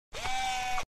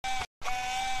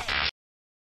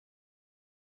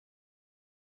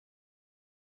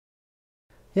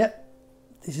Yeah,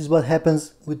 this is what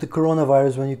happens with the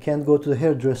coronavirus when you can't go to the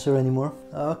hairdresser anymore.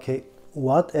 Okay,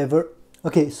 whatever.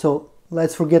 Okay, so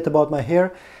let's forget about my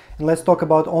hair and let's talk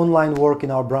about online work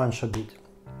in our branch a bit.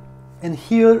 And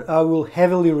here I will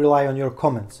heavily rely on your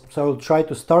comments. So I will try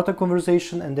to start a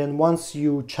conversation, and then once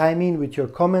you chime in with your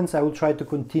comments, I will try to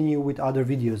continue with other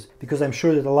videos, because I'm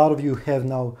sure that a lot of you have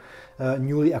now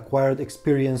newly acquired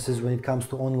experiences when it comes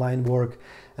to online work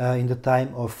in the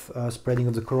time of spreading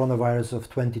of the coronavirus of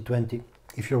 2020,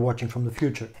 if you're watching from the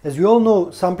future. As we all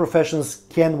know, some professions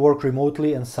can work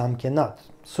remotely and some cannot.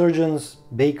 Surgeons,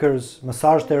 bakers,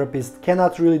 massage therapists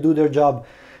cannot really do their job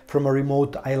from a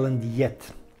remote island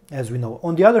yet, as we know.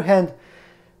 On the other hand,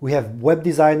 we have web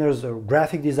designers or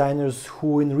graphic designers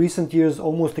who in recent years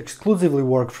almost exclusively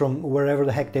work from wherever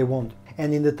the heck they want.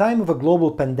 And in the time of a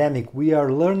global pandemic, we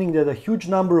are learning that a huge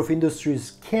number of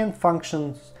industries can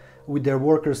function with their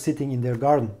workers sitting in their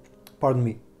garden,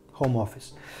 home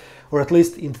office. Or at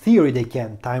least in theory they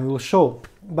can, time will show.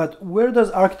 But where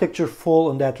does architecture fall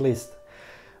on that list?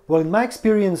 Well, in my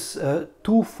experience,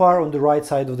 too far on the right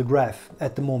side of the graph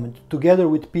at the moment, together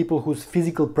with people whose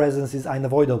physical presence is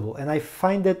unavoidable, and I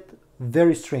find that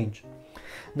very strange.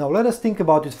 Now let us think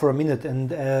about it for a minute,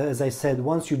 and as I said,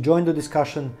 once you join the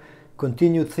discussion,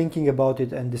 continue thinking about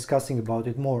it and discussing about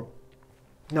it more.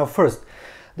 Now first,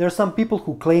 there are some people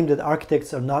who claim that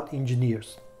architects are not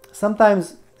engineers,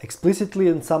 sometimes explicitly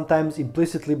and sometimes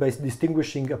implicitly by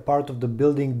distinguishing a part of the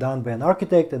building done by an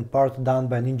architect and part done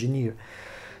by an engineer.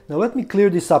 Now let me clear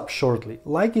this up shortly.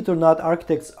 Like it or not,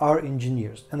 architects are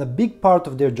engineers, and a big part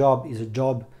of their job is a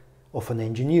job of an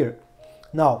engineer.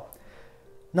 Now,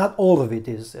 not all of it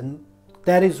is, and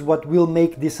that is what will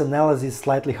make this analysis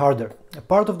slightly harder. A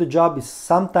part of the job is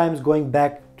sometimes going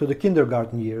back to the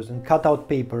kindergarten years and cut out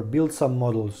paper, build some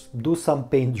models, do some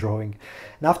paint drawing,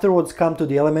 and afterwards come to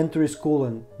the elementary school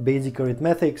and basic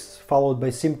arithmetics, followed by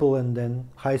simple and then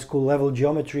high school level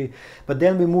geometry. But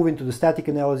then we move into the static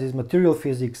analysis, material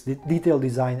physics, detail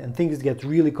design, and things get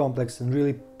really complex and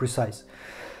really precise.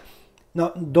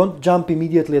 Now, don't jump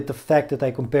immediately at the fact that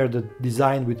I compare the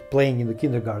design with playing in the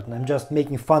kindergarten. I'm just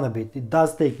making fun of it. It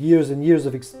does take years and years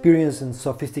of experience and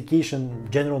sophistication,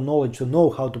 general knowledge to know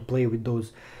how to play with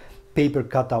those paper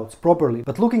cutouts properly.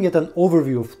 But looking at an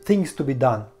overview of things to be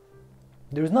done,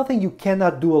 there is nothing you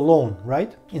cannot do alone,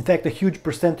 right? In fact, a huge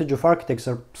percentage of architects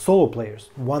are solo players,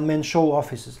 one-man show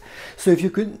offices. So if you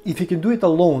can do it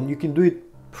alone, you can do it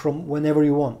from whenever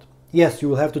you want. Yes, you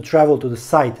will have to travel to the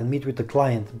site and meet with the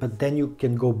client, but then you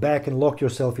can go back and lock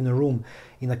yourself in a room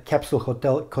in a capsule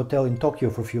hotel in Tokyo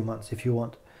for a few months if you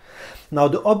want. Now,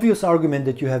 the obvious argument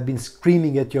that you have been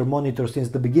screaming at your monitor since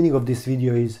the beginning of this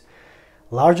video is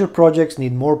larger projects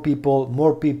need more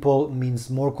people means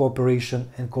more cooperation,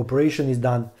 and cooperation is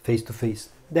done face to face.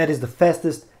 That is the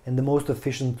fastest and the most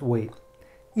efficient way.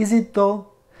 Is it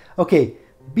though? Okay.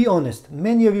 Be honest,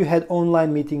 many of you had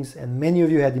online meetings and many of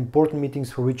you had important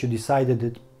meetings for which you decided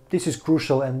that this is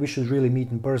crucial and we should really meet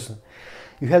in person.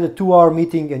 You had a 2-hour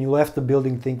meeting and you left the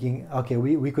building thinking, okay,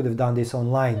 we could have done this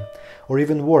online. Or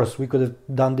even worse, we could have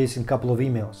done this in a couple of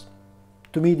emails.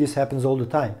 To me, this happens all the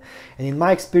time. And in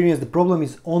my experience, the problem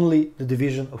is only the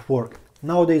division of work.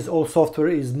 Nowadays, all software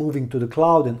is moving to the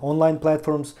cloud and online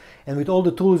platforms, and with all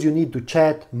the tools you need to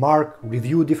chat, mark,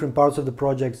 review different parts of the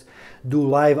projects, do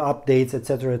live updates,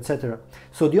 etc., etc.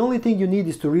 So the only thing you need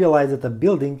is to realize that a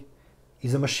building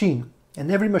is a machine, and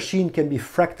every machine can be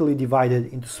fractally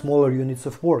divided into smaller units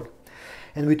of work.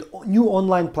 And with new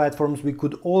online platforms, we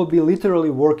could all be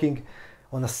literally working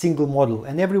on a single model,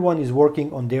 and everyone is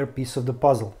working on their piece of the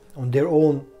puzzle, on their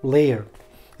own layer.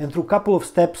 And through a couple of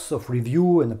steps of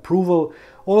review and approval,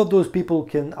 all of those people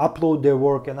can upload their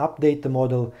work and update the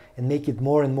model and make it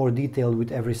more and more detailed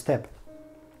with every step.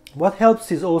 What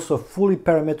helps is also fully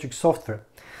parametric software.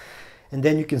 And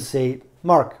then you can say,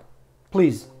 Mark,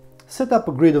 please set up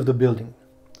a grid of the building.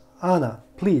 Anna,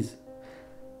 please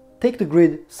take the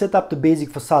grid, set up the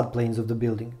basic facade planes of the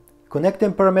building. Connect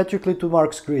them parametrically to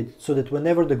Mark's grid so that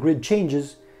whenever the grid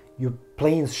changes, your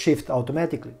planes shift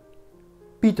automatically.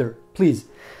 Peter, please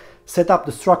set up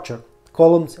the structure,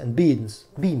 columns and beams,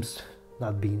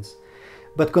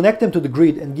 but connect them to the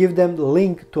grid and give them the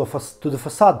link to the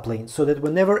facade plane so that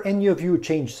whenever any of you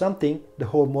change something, the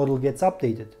whole model gets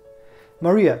updated.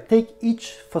 Maria, take each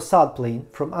facade plane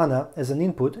from Anna as an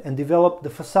input and develop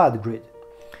the facade grid.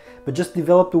 But just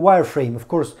develop the wireframe. Of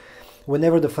course,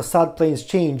 whenever the facade planes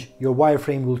change, your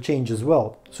wireframe will change as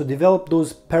well. So develop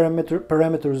those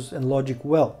parameters and logic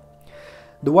well.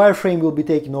 The wireframe will be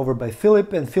taken over by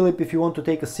Philip, and Philip, if you want to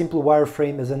take a simple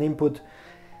wireframe as an input,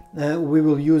 We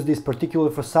will use this particular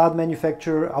facade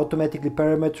manufacturer, automatically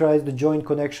parameterize the joint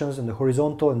connections and the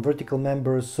horizontal and vertical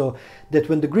members, so that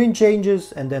when the grid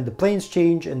changes and then the planes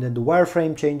change and then the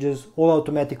wireframe changes, all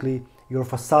automatically your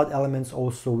facade elements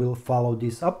also will follow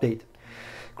this update.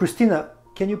 Christina,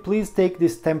 can you please take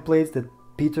these templates that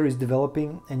Peter is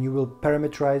developing and you will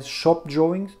parameterize shop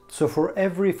drawings? So for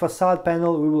every facade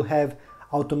panel we will have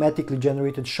automatically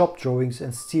generated shop drawings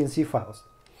and CNC files.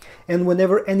 And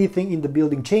whenever anything in the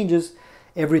building changes,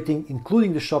 everything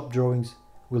including the shop drawings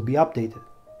will be updated.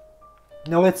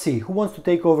 Now let's see, who wants to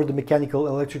take over the mechanical,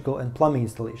 electrical and plumbing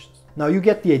installations? Now you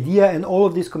get the idea, and all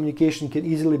of this communication can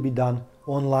easily be done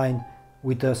online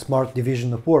with a smart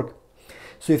division of work.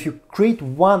 So if you create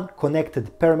one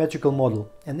connected parametrical model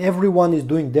and everyone is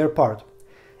doing their part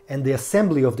and the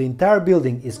assembly of the entire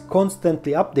building is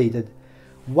constantly updated,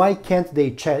 why can't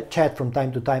they chat from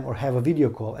time to time or have a video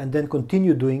call and then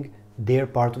continue doing their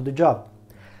part of the job?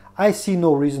 I see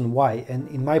no reason why, and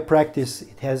in my practice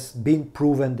it has been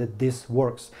proven that this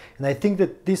works. And I think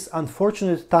that this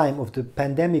unfortunate time of the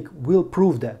pandemic will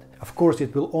prove that. Of course,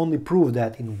 it will only prove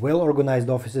that in well-organized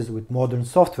offices with modern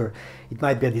software. It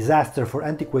might be a disaster for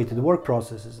antiquated work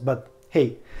processes, but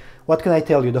hey, what can I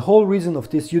tell you? The whole reason of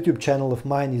this YouTube channel of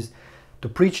mine is to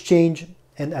preach change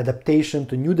and adaptation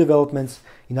to new developments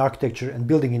in architecture and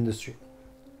building industry.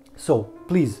 So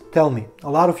please tell me, a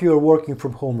lot of you are working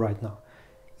from home right now.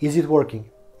 Is it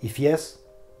working? If yes,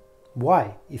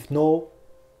 why? If no,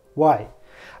 why?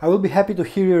 I will be happy to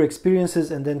hear your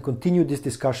experiences and then continue this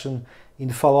discussion in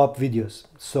the follow-up videos.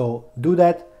 So do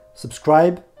that,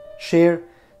 subscribe, share,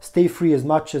 stay free as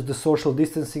much as the social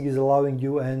distancing is allowing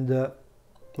you, and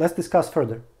let's discuss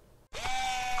further.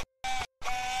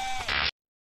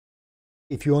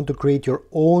 If you want to create your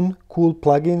own cool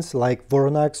plugins like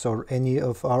Voronax or any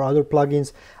of our other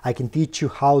plugins, I can teach you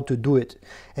how to do it.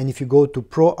 And if you go to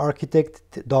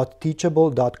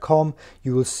proarchitect.teachable.com,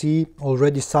 you will see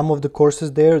already some of the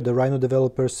courses there, the Rhino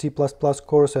Developer C++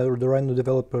 course or the Rhino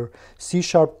Developer C#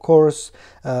 course.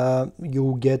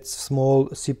 You get small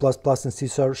C++ and C#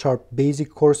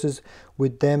 basic courses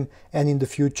with them, and in the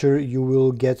future you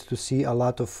will get to see a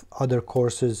lot of other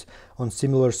courses on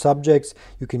similar subjects.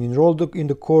 You can enroll in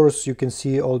the course, you can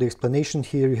see all the explanation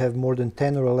here. You have more than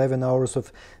 10 or 11 hours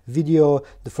of video.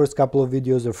 The first couple of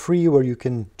videos are free, where you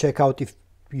can check out if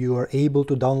you are able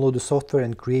to download the software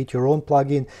and create your own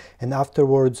plugin, and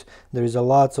afterwards there is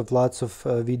lots of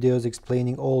videos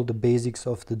explaining all the basics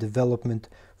of the development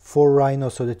for Rhino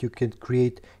so that you can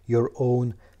create your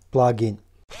own plugin.